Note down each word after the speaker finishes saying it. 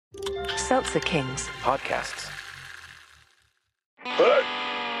Seltzer Kings podcasts. Hey,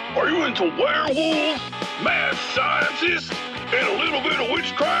 are you into werewolves, mad scientists, and a little bit of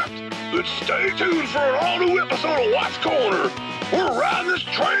witchcraft? Then stay tuned for an all-new episode of Watts Corner. We're riding this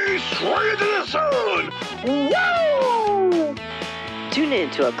train straight to the sun. Woo! Tune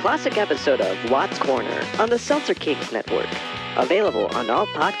in to a classic episode of Watts Corner on the Seltzer Kings Network. Available on all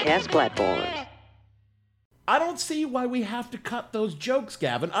podcast platforms. I don't see why we have to cut those jokes,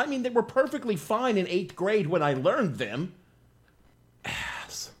 Gavin. I mean, they were perfectly fine in 8th grade when I learned them.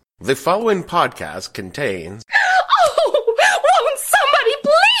 Ass. The following podcast contains... Oh, won't somebody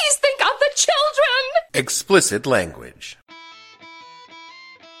please think of the children? explicit language.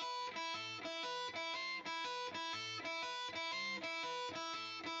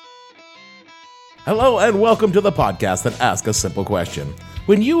 Hello and welcome to the podcast that asks a simple question.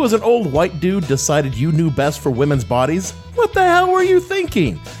 When you as an old white dude decided you knew best for women's bodies, what the hell were you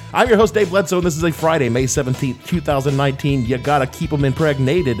thinking? I'm your host Dave Bledsoe and this is a Friday, May 17th, 2019, You Gotta Keep 'Em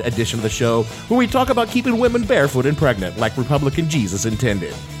Impregnated edition of the show where we talk about keeping women barefoot and pregnant like Republican Jesus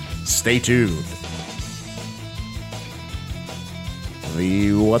intended. Stay tuned.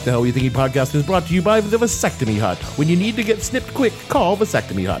 The What the Hell Are You Thinking podcast is brought to you by the Vasectomy Hut. When you need to get snipped quick, call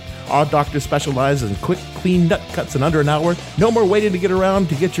Vasectomy Hut. Our doctor specializes in quick, clean nut cuts in under an hour. No more waiting to get around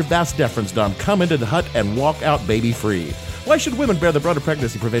to get your vas deferens done. Come into the hut and walk out baby-free. Why should women bear the brunt of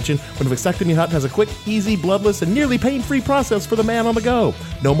pregnancy prevention when Vasectomy Hut has a quick, easy, bloodless, and nearly pain-free process for the man on the go?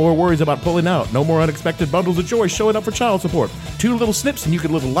 No more worries about pulling out. No more unexpected bundles of joy showing up for child support. 2 little snips and you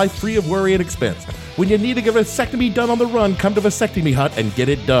can live a life free of worry and expense. When you need to get a vasectomy done on the run, come to Vasectomy Hut and get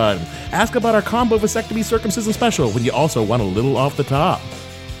it done. Ask about our combo vasectomy circumcision special when you also want a little off the top.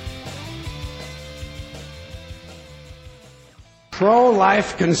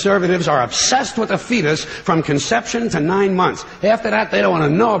 Pro-life conservatives are obsessed with the fetus from conception to 9 months. After that, they don't want to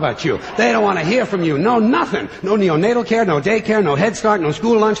know about you. They don't want to hear from you. No nothing. No neonatal care, no daycare, no Head Start, no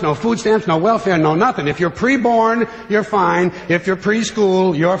school lunch, no food stamps, no welfare, no nothing. If you're preborn, you're fine. If you're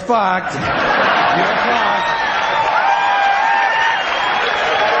preschool, you're fucked. You're fucked.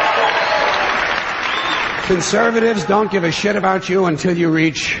 Conservatives don't give a shit about you until you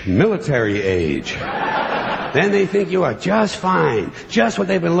reach military age. Then they think you are just fine, just what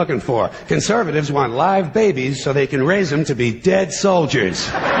they've been looking for. Conservatives want live babies so they can raise them to be dead soldiers.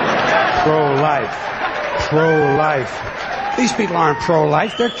 Pro-life. Pro-life. These people aren't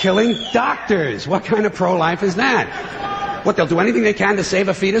pro-life, they're killing doctors. What kind of pro-life is that? What, they'll do anything they can to save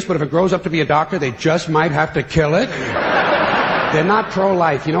a fetus, but if it grows up to be a doctor, they just might have to kill it? They're not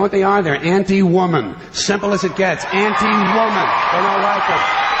pro-life. You know what they are? They're anti-woman. Simple as it gets. Anti-woman. They don't like it.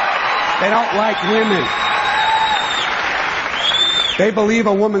 They don't like women. They believe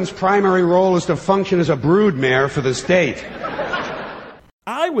a woman's primary role is to function as a broodmare for the state.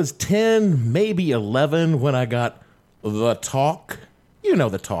 I was 10, maybe 11 when I got the talk. You know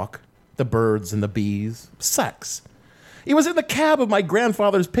the talk. The birds and the bees. Sex. It was in the cab of my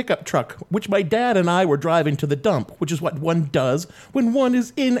grandfather's pickup truck, which my dad and I were driving to the dump, which is what one does when one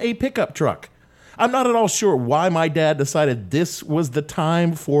is in a pickup truck. I'm not at all sure why my dad decided this was the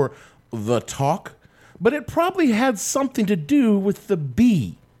time for the talk, but it probably had something to do with the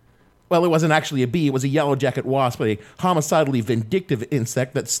bee. Well, it wasn't actually a bee, it was a yellow jacket wasp, a homicidally vindictive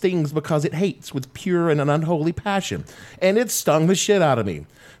insect that stings because it hates with pure and an unholy passion. And it stung the shit out of me.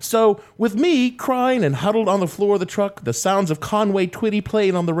 So, with me crying and huddled on the floor of the truck, the sounds of Conway Twitty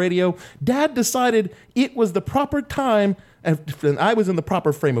playing on the radio, Dad decided it was the proper time, and I was in the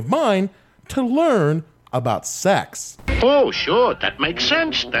proper frame of mind, to learn about sex. Oh, sure, that makes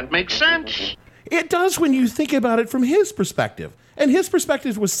sense. It does when you think about it from his perspective. And his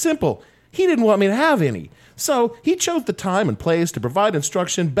perspective was simple. He didn't want me to have any. So he chose the time and place to provide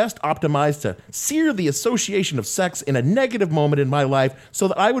instruction best optimized to sear the association of sex in a negative moment in my life so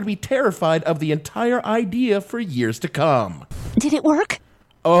that I would be terrified of the entire idea for years to come. Did it work?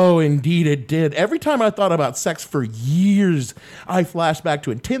 Oh, indeed it did. Every time I thought about sex for years, I flashed back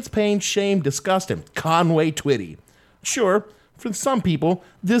to intense pain, shame, disgust, and Conway Twitty. Sure, for some people,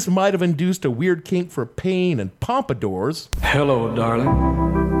 this might have induced a weird kink for pain and pompadours. Hello, darling.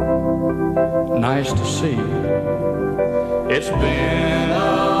 Nice to see you. It's been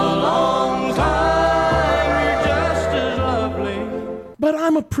a long time. You're just as lovely. But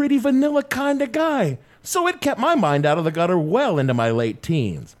I'm a pretty vanilla kind of guy, so it kept my mind out of the gutter well into my late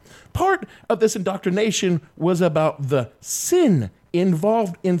teens. Part of this indoctrination was about the sin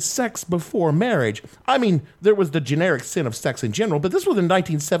involved in sex before marriage. I mean, there was the generic sin of sex in general, but this was in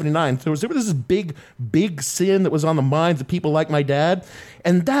 1979. So there was this big sin that was on the minds of people like my dad,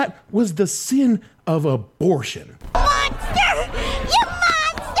 and that was the sin of abortion. Monster! You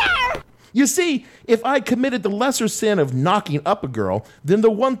monster! You see, if I committed the lesser sin of knocking up a girl, then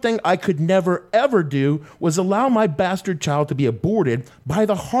the one thing I could never ever do was allow my bastard child to be aborted by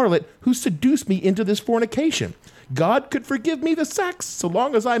the harlot who seduced me into this fornication. God could forgive me the sex so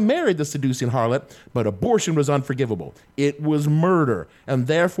long as I married the seducing harlot, but abortion was unforgivable. It was murder, and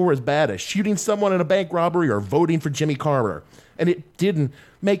therefore as bad as shooting someone in a bank robbery or voting for Jimmy Carter. And it didn't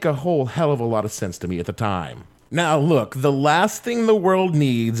make a whole hell of a lot of sense to me at the time. Now look, the last thing the world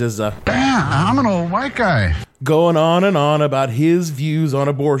needs is a I'm an old white guy going on and on about his views on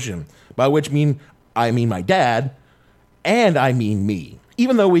abortion, by which I mean my dad, and I mean me,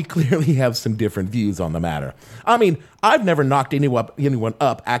 even though we clearly have some different views on the matter. I mean, I've never knocked anyone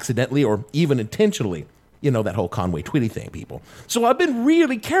up accidentally or even intentionally. You know, that whole Conway Twitty thing, people. So I've been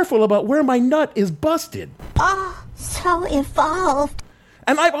really careful about where my nut is busted. Oh, so evolved.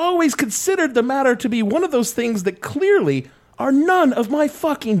 And I've always considered the matter to be one of those things that clearly are none of my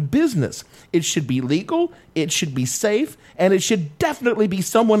fucking business. It should be legal, it should be safe, and it should definitely be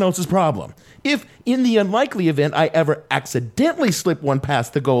someone else's problem. If, in the unlikely event I ever accidentally slip one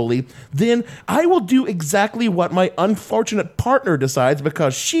past the goalie, then I will do exactly what my unfortunate partner decides,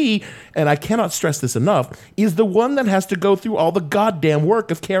 because she, and I cannot stress this enough, is the one that has to go through all the goddamn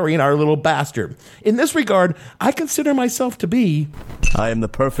work of carrying our little bastard. In this regard, I consider myself to be... I am the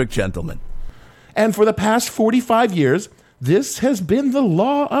perfect gentleman. And for the past 45 years, this has been the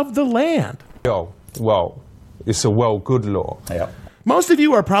law of the land. Well, it's a good law. Yeah. Most of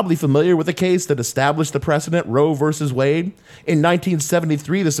you are probably familiar with the case that established the precedent, Roe versus Wade. In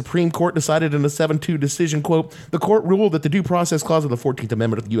 1973, the Supreme Court decided in a 7-2 decision, quote, the court ruled that the Due Process Clause of the 14th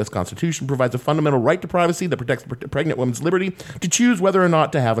Amendment of the U.S. Constitution provides a fundamental right to privacy that protects a pregnant woman's liberty to choose whether or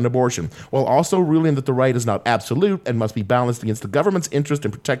not to have an abortion, while also ruling that the right is not absolute and must be balanced against the government's interest in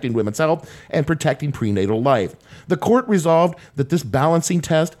protecting women's health and protecting prenatal life. The court resolved that this balancing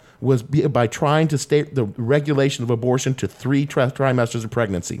test was by trying to state the regulation of abortion to 3 trimesters of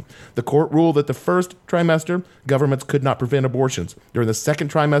pregnancy. The court ruled that the first trimester, governments could not prevent abortions. During the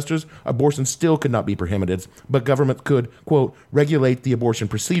second trimesters, abortions still could not be prohibited, but governments could, quote, regulate the abortion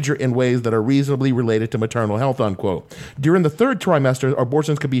procedure in ways that are reasonably related to maternal health, unquote. During the third trimester,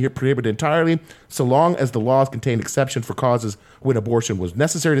 abortions could be prohibited entirely, so long as the laws contained exception for causes when abortion was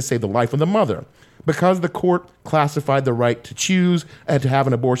necessary to save the life of the mother. Because the court classified the right to choose and to have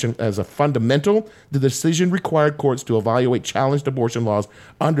an abortion as a fundamental, the decision required courts to evaluate challenged abortion laws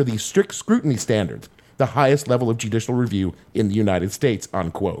under the strict scrutiny standards, the highest level of judicial review in the United States,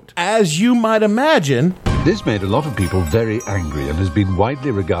 unquote. As you might imagine, this made a lot of people very angry and has been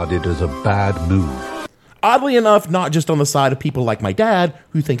widely regarded as a bad move. Oddly enough, not just on the side of people like my dad,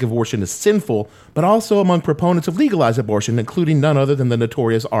 who think abortion is sinful, but also among proponents of legalized abortion, including none other than the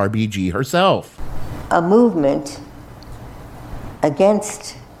notorious RBG herself. A movement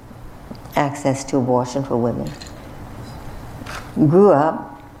against access to abortion for women grew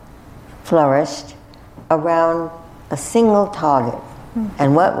up, flourished around a single target.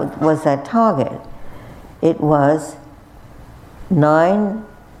 And what was that target? It was 9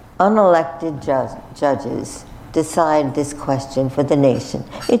 unelected judges decide this question for the nation.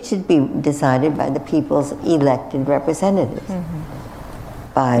 It should be decided by the people's elected representatives,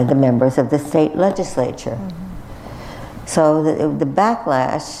 by the members of the state legislature. So the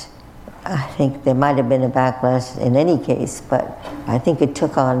backlash, I think there might have been a backlash in any case, but I think it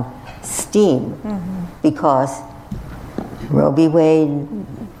took on steam because Roe v. Wade,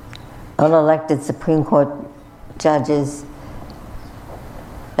 unelected Supreme Court judges,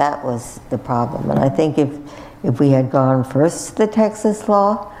 that was the problem. And I think if we had gone first to the Texas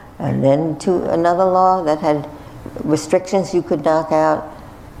law and then to another law that had restrictions you could knock out,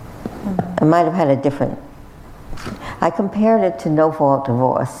 I might have had a different... I compared it to no-fault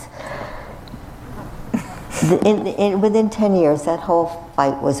divorce. Within 10 years, that whole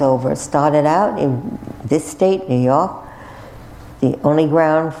fight was over. It started out in this state, New York. The only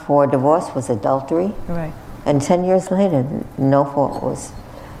ground for divorce was adultery. Right. And 10 years later, no-fault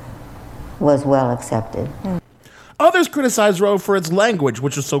was well accepted. Others criticize Roe for its language,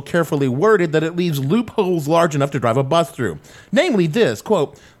 which is so carefully worded that it leaves loopholes large enough to drive a bus through. Namely this,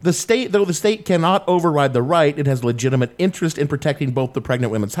 quote, though the state cannot override the right, it has legitimate interest in protecting both the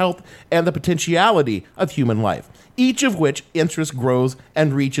pregnant women's health and the potentiality of human life, each of which interest grows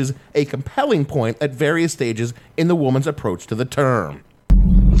and reaches a compelling point at various stages in the woman's approach to the term.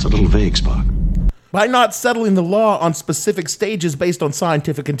 It's a little vague, Spock. By not settling the law on specific stages based on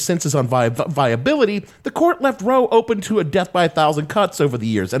scientific consensus on viability, the court left Roe open to a death by 1,000 cuts over the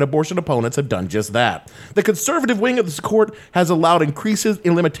years, and abortion opponents have done just that. The conservative wing of this court has allowed increases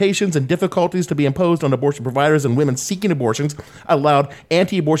in limitations and difficulties to be imposed on abortion providers and women seeking abortions, allowed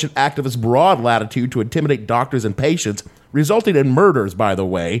anti-abortion activists broad latitude to intimidate doctors and patients, resulting in murders, by the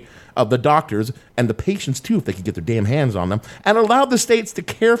way, of the doctors and the patients too, if they could get their damn hands on them, and allowed the states to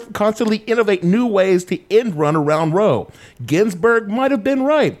constantly innovate new ways to end run around Roe. Ginsburg might have been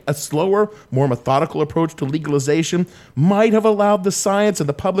right. A slower, more methodical approach to legalization might have allowed the science and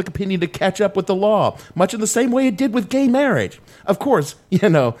the public opinion to catch up with the law, much in the same way it did with gay marriage. Of course,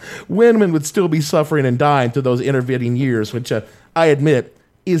 women would still be suffering and dying through those intervening years, which I admit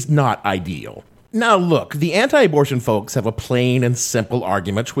is not ideal. Now look, the anti-abortion folks have a plain and simple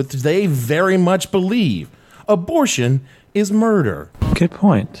argument which they very much believe. Abortion is murder. Good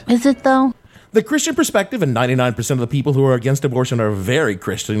point. Is it though? The Christian perspective, and 99% of the people who are against abortion are very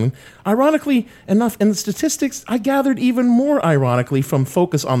Christian. Ironically enough, in the statistics, I gathered even more ironically from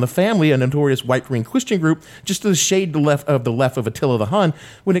Focus on the Family, a notorious white-wing Christian group, just to the shade left of Attila the Hun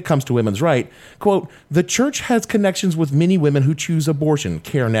when it comes to women's right. Quote, the church has connections with many women who choose abortion,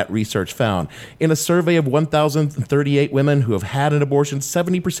 CareNet research found. In a survey of 1,038 women who have had an abortion,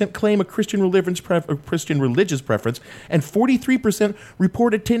 70% claim a Christian religious preference, and 43%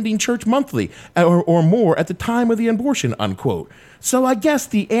 report attending church monthly, or more at the time of the abortion, unquote. So I guess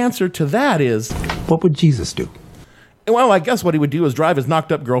the answer to that is... What would Jesus do? Well, I guess what he would do is drive his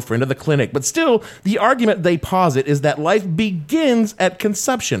knocked-up girlfriend to the clinic. But still, the argument they posit is that life begins at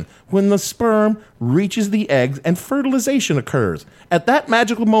conception, when the sperm reaches the eggs and fertilization occurs. At that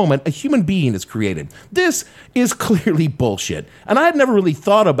magical moment, a human being is created. This is clearly bullshit. And I had never really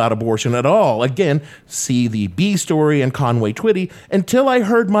thought about abortion at all. Again, see the B story and Conway Twitty, until I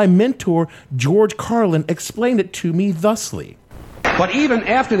heard my mentor, George Carlin, explain it to me thusly. But even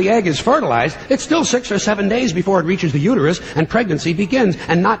after the egg is fertilized, it's still 6 or 7 days before it reaches the uterus and pregnancy begins,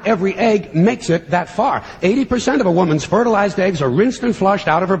 and not every egg makes it that far. 80% of a woman's fertilized eggs are rinsed and flushed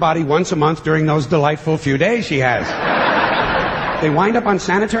out of her body once a month during those delightful few days she has. They wind up on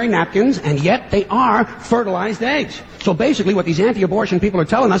sanitary napkins, and yet they are fertilized eggs. So basically what these anti-abortion people are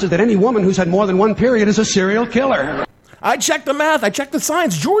telling us is that any woman who's had more than one period is a serial killer. I checked the math, I checked the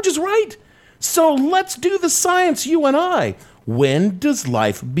science. George is right. So let's do the science, you and I. When does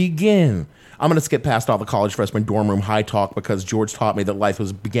life begin? I'm going to skip past all the college freshman dorm room high talk because George taught me that life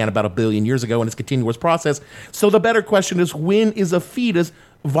began about 1 billion years ago and it's a continuous process. So the better question is, when is a fetus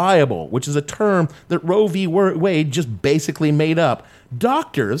viable? Which is a term that Roe v. Wade just basically made up.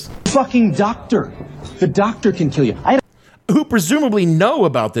 Doctors... Fucking doctor. The doctor can kill you. Who presumably know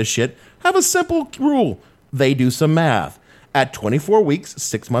about this shit have a simple rule. They do some math. At 24 weeks,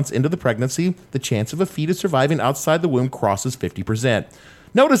 6 months into the pregnancy, the chance of a fetus surviving outside the womb crosses 50%.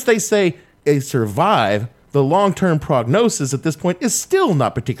 Notice they say they survive. The long-term prognosis at this point is still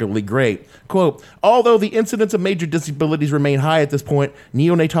not particularly great. Quote, although the incidence of major disabilities remain high at this point,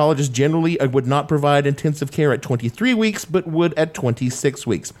 neonatologists generally would not provide intensive care at 23 weeks, but would at 26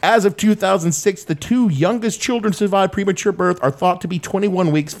 weeks. As of 2006, the two youngest children survived premature birth are thought to be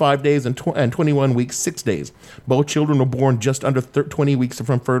 21 weeks, 5 days, and 21 weeks, 6 days. Both children were born just under 20 weeks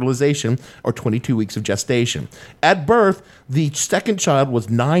from fertilization, or 22 weeks of gestation. At birth, the second child was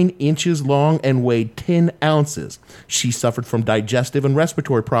 9 inches long and weighed 10 ounces. She suffered from digestive and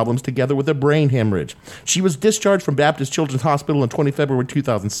respiratory problems together with a brain hemorrhage. She was discharged from Baptist Children's Hospital on 20 February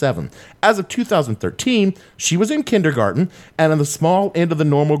 2007. As of 2013, she was in kindergarten and on the small end of the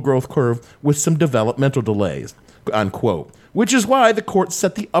normal growth curve with some developmental delays, unquote. Which is why the court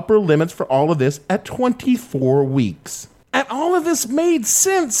set the upper limits for all of this at 24 weeks. And all of this made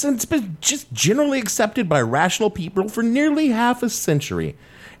sense and it's been just generally accepted by rational people for nearly half a century.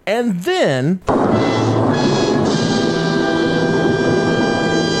 And then...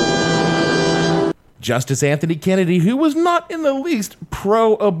 Justice Anthony Kennedy, who was not in the least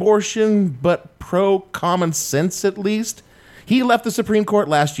pro-abortion, but pro-common sense at least, he left the Supreme Court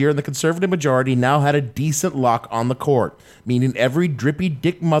last year and the conservative majority now had a decent lock on the court, meaning every drippy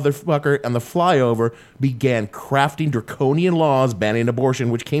dick motherfucker and the flyover began crafting draconian laws banning abortion,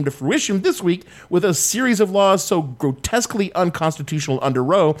 which came to fruition this week with a series of laws so grotesquely unconstitutional under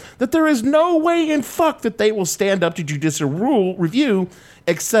Roe that there is no way in fuck that they will stand up to judicial review,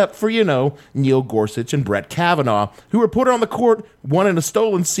 except for, Neil Gorsuch and Brett Kavanaugh, who were put on the court, one in a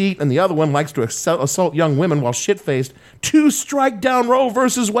stolen seat and the other one likes to assault young women while shit-faced, to strike down Roe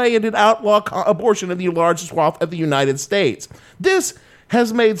versus Wade and outlaw abortion in the large swath of the United States. This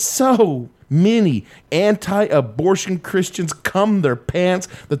has made so many anti-abortion Christians cum their pants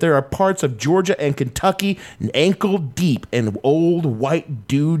that there are parts of Georgia and Kentucky ankle deep in old white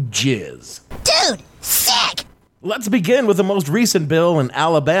dude jizz. Dude, sick! Let's begin with the most recent bill in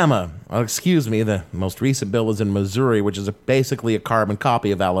Alabama. The most recent bill is in Missouri, which is basically a carbon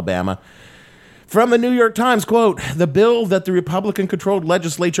copy of Alabama. From the New York Times, quote, the bill that the Republican-controlled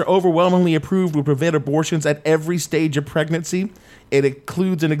legislature overwhelmingly approved would prevent abortions at every stage of pregnancy. It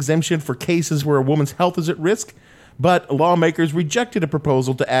includes an exemption for cases where a woman's health is at risk, but lawmakers rejected a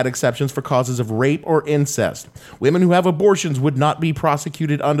proposal to add exceptions for causes of rape or incest. Women who have abortions would not be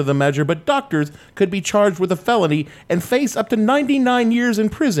prosecuted under the measure, but doctors could be charged with a felony and face up to 99 years in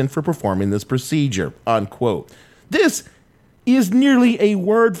prison for performing this procedure, unquote. This is nearly a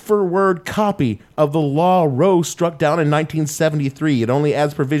word-for-word copy of the law Roe struck down in 1973. It only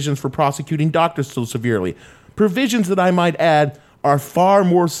adds provisions for prosecuting doctors so severely. Provisions that I might add are far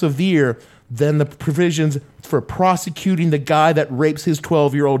more severe than the provisions for prosecuting the guy that rapes his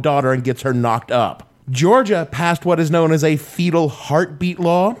 12-year-old daughter and gets her knocked up. Georgia passed what is known as a fetal heartbeat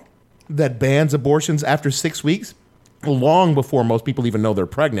law that bans abortions after 6 weeks, long before most people even know they're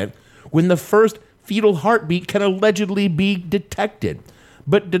pregnant, when the first fetal heartbeat can allegedly be detected.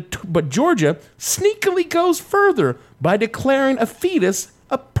 But Georgia sneakily goes further by declaring a fetus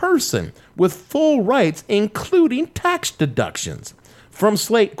a person with full rights, including tax deductions. From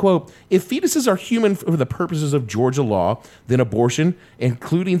Slate, quote, if fetuses are human for the purposes of Georgia law, then abortion,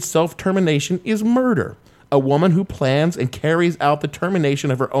 including self-termination, is murder. A woman who plans and carries out the termination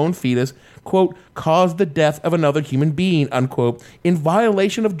of her own fetus, quote, caused the death of another human being, unquote, in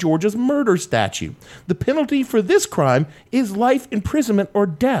violation of Georgia's murder statute. The penalty for this crime is life imprisonment or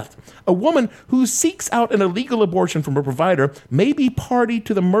death. A woman who seeks out an illegal abortion from a provider may be party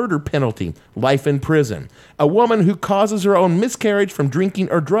to the murder penalty, life in prison. A woman who causes her own miscarriage from drinking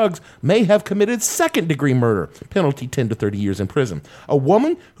or drugs may have committed second-degree murder, penalty 10 to 30 years in prison. A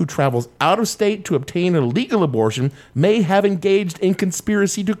woman who travels out of state to obtain an illegal abortion may have engaged in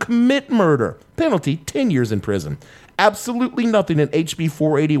conspiracy to commit murder, penalty 10 years in prison. Absolutely nothing in HB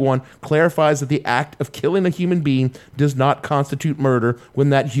 481 clarifies that the act of killing a human being does not constitute murder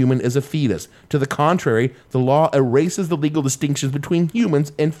when that human is a fetus. To the contrary, the law erases the legal distinctions between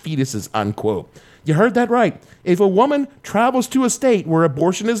humans and fetuses, unquote. You heard that right. If a woman travels to a state where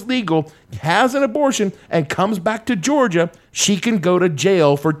abortion is legal, has an abortion, and comes back to Georgia, she can go to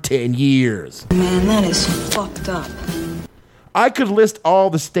jail for 10 years. Man, that is fucked up. I could list all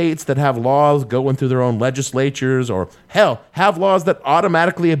the states that have laws going through their own legislatures, or hell, have laws that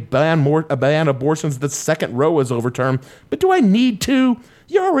automatically ban abortions the second Roe is overturned. But do I need to?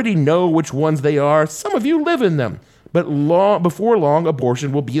 You already know which ones they are. Some of you live in them. But before long,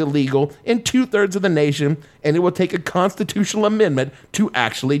 abortion will be illegal in 2/3 of the nation, and it will take a constitutional amendment to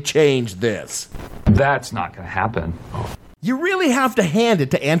actually change this. That's not going to happen. You really have to hand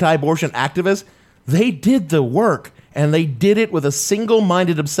it to anti-abortion activists. They did the work. And they did it with a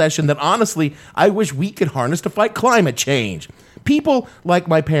single-minded obsession that, honestly, I wish we could harness to fight climate change. People like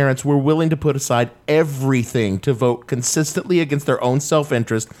my parents were willing to put aside everything to vote consistently against their own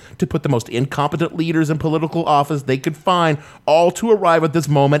self-interest, to put the most incompetent leaders in political office they could find, all to arrive at this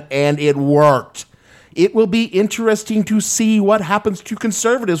moment, and it worked. It will be interesting to see what happens to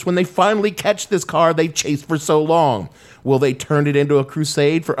conservatives when they finally catch this car they've chased for so long. Will they turn it into a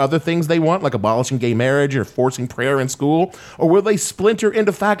crusade for other things they want, like abolishing gay marriage or forcing prayer in school? Or will they splinter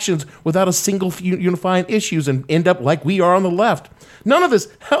into factions without a single unifying issues and end up like we are on the left? None of this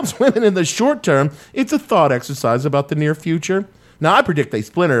helps women in the short term. It's a thought exercise about the near future. Now, I predict they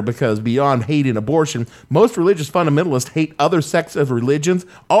splinter because beyond hating abortion, most religious fundamentalists hate other sects of religions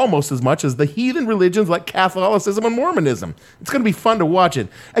almost as much as the heathen religions like Catholicism and Mormonism. It's going to be fun to watch it.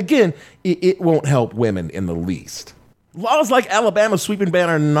 Again, it won't help women in the least. Laws like Alabama's sweeping ban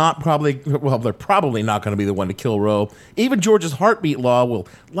are they're probably not going to be the one to kill Roe. Even Georgia's heartbeat law will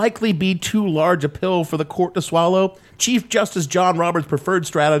likely be too large a pill for the court to swallow. Chief Justice John Roberts' preferred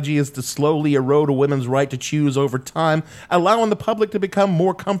strategy is to slowly erode a woman's right to choose over time, allowing the public to become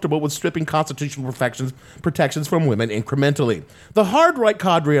more comfortable with stripping constitutional protections from women incrementally. The hard-right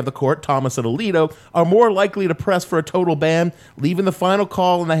cadre of the court, Thomas and Alito, are more likely to press for a total ban, leaving the final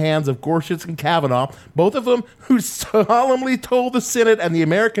call in the hands of Gorsuch and Kavanaugh, both of them who solemnly told the Senate and the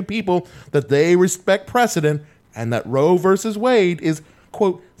American people that they respect precedent and that Roe versus Wade is,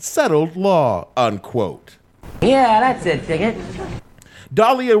 quote, settled law, unquote. Yeah, that's it, Ticket.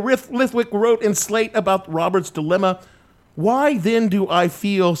 Dahlia Lithwick wrote in Slate about Roberts' dilemma, why then do I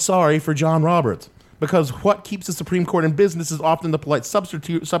feel sorry for John Roberts? because what keeps the Supreme Court in business is often the polite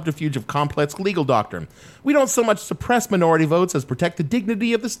subterfuge of complex legal doctrine. We don't so much suppress minority votes as protect the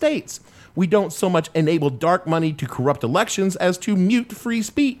dignity of the states. We don't so much enable dark money to corrupt elections as to mute free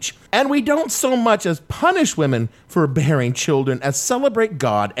speech. And we don't so much as punish women for bearing children as celebrate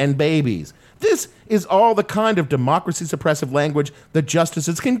God and babies. This is all the kind of democracy-suppressive language the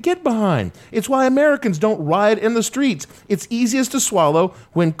justices can get behind. It's why Americans don't riot in the streets. It's easiest to swallow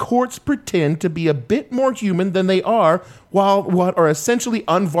when courts pretend to be a bit more human than they are, while what are essentially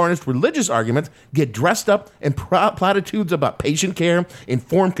unvarnished religious arguments get dressed up in platitudes about patient care,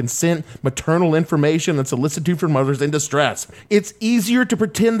 informed consent, maternal information, and solicitude for mothers in distress. It's easier to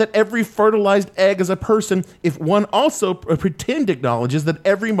pretend that every fertilized egg is a person if one also acknowledges that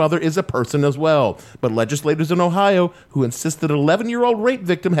every mother is a person as well. But legislators in Ohio who insist that an 11-year-old rape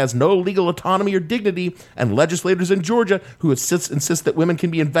victim has no legal autonomy or dignity, and legislators in Georgia who insist that women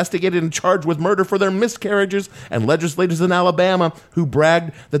can be investigated and charged with murder for their miscarriages, and legislators in Alabama who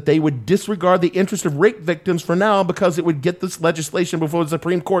bragged that they would disregard the interest of rape victims for now because it would get this legislation before the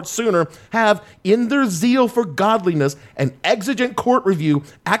Supreme Court sooner, have, in their zeal for godliness and exigent court review,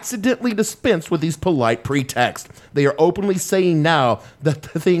 accidentally dispensed with these polite pretexts. They are openly saying now that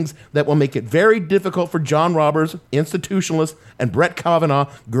the things that will make it very difficult for John Roberts, institutionalist, and Brett Kavanaugh,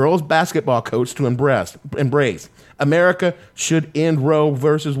 girls basketball coach, to embrace. America should end Roe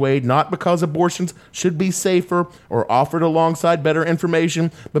versus Wade not because abortions should be safer or offered alongside better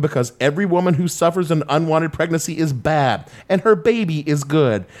information, but because every woman who suffers an unwanted pregnancy is bad and her baby is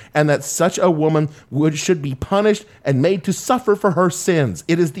good, and that such a woman should be punished and made to suffer for her sins.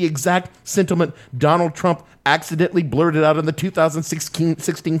 It is the exact sentiment Donald Trump accidentally blurted out in the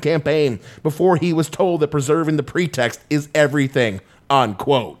 2016 campaign before he was told that preserving the pretext is everything,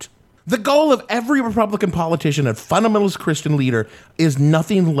 unquote. The goal of every Republican politician and fundamentalist Christian leader is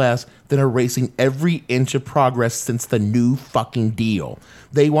nothing less than erasing every inch of progress since the New Fucking Deal.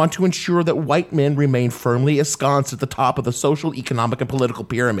 They want to ensure that white men remain firmly ensconced at the top of the social, economic, and political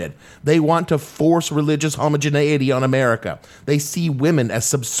pyramid. They want to force religious homogeneity on America. They see women as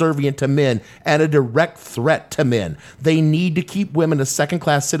subservient to men and a direct threat to men. They need to keep women as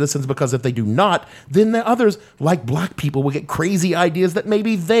second-class citizens because if they do not, then the others, like black people, will get crazy ideas that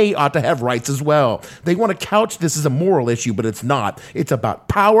maybe they ought to have rights as well. They want to couch this as a moral issue, but it's not. It's about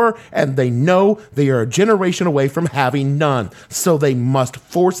power, and they know they are a generation away from having none. So they must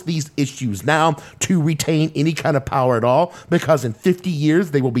force these issues now to retain any kind of power at all, because in 50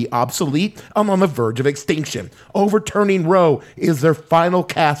 years they will be obsolete and on the verge of extinction. Overturning Roe is their final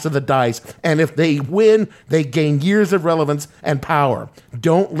cast of the dice, and if they win, they gain years of relevance and power.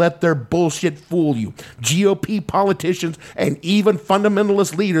 Don't let their bullshit fool you. GOP politicians and even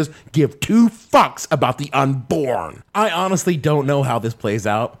fundamentalist leaders give two fucks about the unborn. I honestly don't know how this plays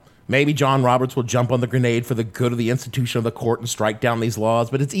out. Maybe John Roberts will jump on the grenade for the good of the institution of the court and strike down these laws,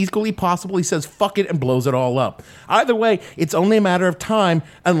 but it's equally possible he says fuck it and blows it all up. Either way, it's only a matter of time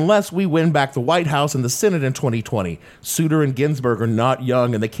unless we win back the White House and the Senate in 2020. Souter and Ginsburg are not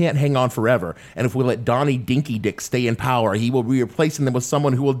young and they can't hang on forever. And if we let Donnie Dinky Dick stay in power, he will be replacing them with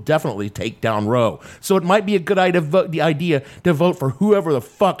someone who will definitely take down Roe. So it might be a good idea to vote for whoever the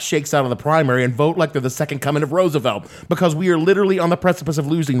fuck shakes out of the primary and vote like they're the second coming of Roosevelt, because we are literally on the precipice of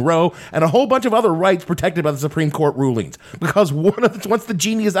losing Roe and a whole bunch of other rights protected by the Supreme Court rulings. Because once the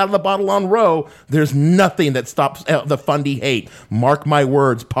genie is out of the bottle on Roe, there's nothing that stops the fundy hate. Mark my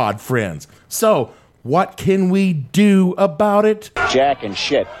words, pod friends. So, what can we do about it? Jack and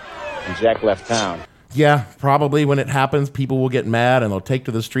shit. And Jack left town. Yeah, probably when it happens, people will get mad and they'll take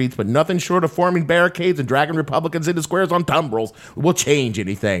to the streets, but nothing short of forming barricades and dragging Republicans into squares on tumbrils will change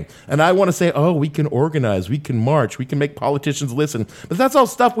anything. And I want to say, oh, we can organize, we can march, we can make politicians listen, but that's all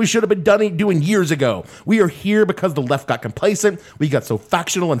stuff we should have been doing years ago. We are here because the left got complacent, we got so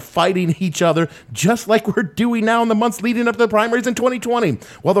factional and fighting each other, just like we're doing now in the months leading up to the primaries in 2020,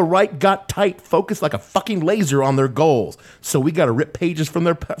 while the right got tight, focused like a fucking laser on their goals. So we got to rip pages from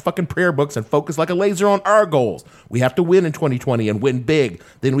their fucking prayer books and focus like a laser on our goals. We have to win in 2020 and win big.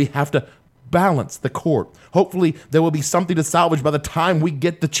 Then we have to balance the court. Hopefully there will be something to salvage by the time we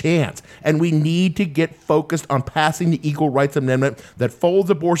get the chance. And we need to get focused on passing the Equal Rights Amendment that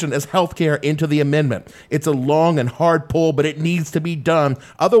folds abortion as health care into the amendment. It's a long and hard pull, but it needs to be done.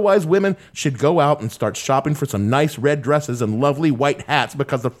 Otherwise, women should go out and start shopping for some nice red dresses and lovely white hats,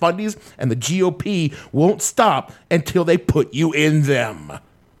 because the fundies and the GOP won't stop until they put you in them.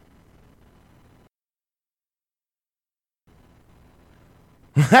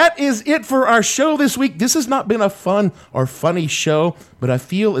 That is it for our show this week. This has not been a fun or funny show, but I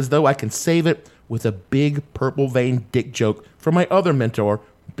feel as though I can save it with a big purple vein dick joke from my other mentor,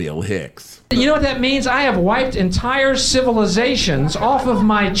 Bill Hicks. You know what that means? I have wiped entire civilizations off of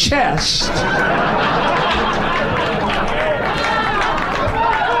my chest.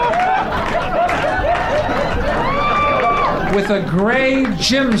 With a gray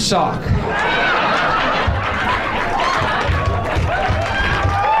gym sock.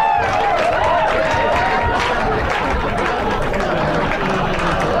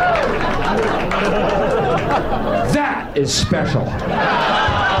 That is special.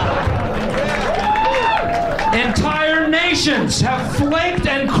 Entire nations have flaked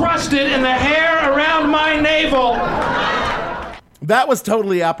and crusted in the hair around my navel. That was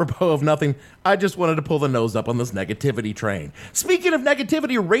totally apropos of nothing. I just wanted to pull the nose up on this negativity train. Speaking of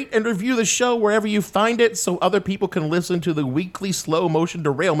negativity, rate and review the show wherever you find it so other people can listen to the weekly slow motion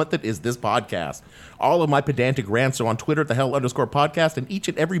derailment that is this podcast. All of my pedantic rants are on Twitter at @thehell_podcast, and each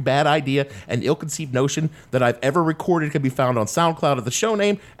and every bad idea and ill-conceived notion that I've ever recorded can be found on SoundCloud at the show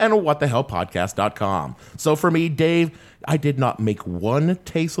name and on whatthehellpodcast.com. So for me, Dave, I did not make one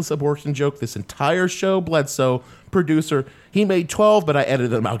tasteless abortion joke this entire show. Bledsoe, producer, he made 12, but I edited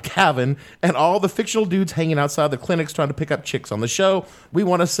them out. Gavin, and all the fictional dudes hanging outside the clinics trying to pick up chicks on the show, we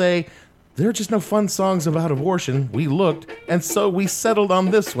want to say, there are just no fun songs about abortion. We looked, and so we settled on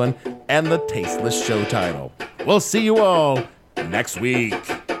this one and the tasteless show title. We'll see you all next week.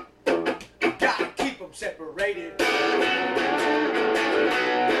 Gotta keep them separated.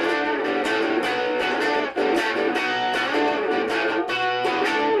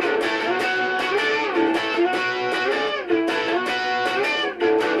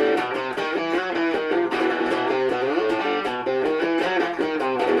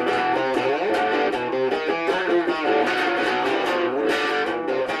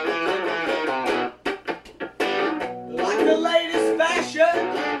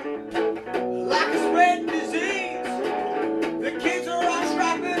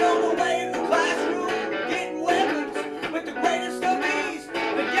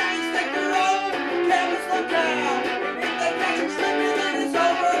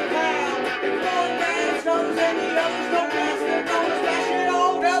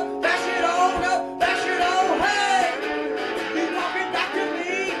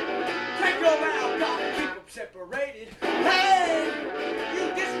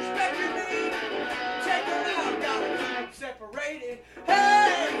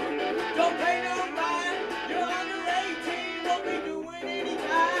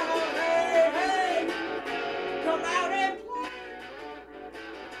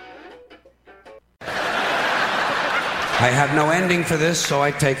 I have no ending for this, so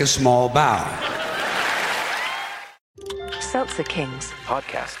I take a small bow. Seltzer Kings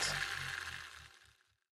Podcasts.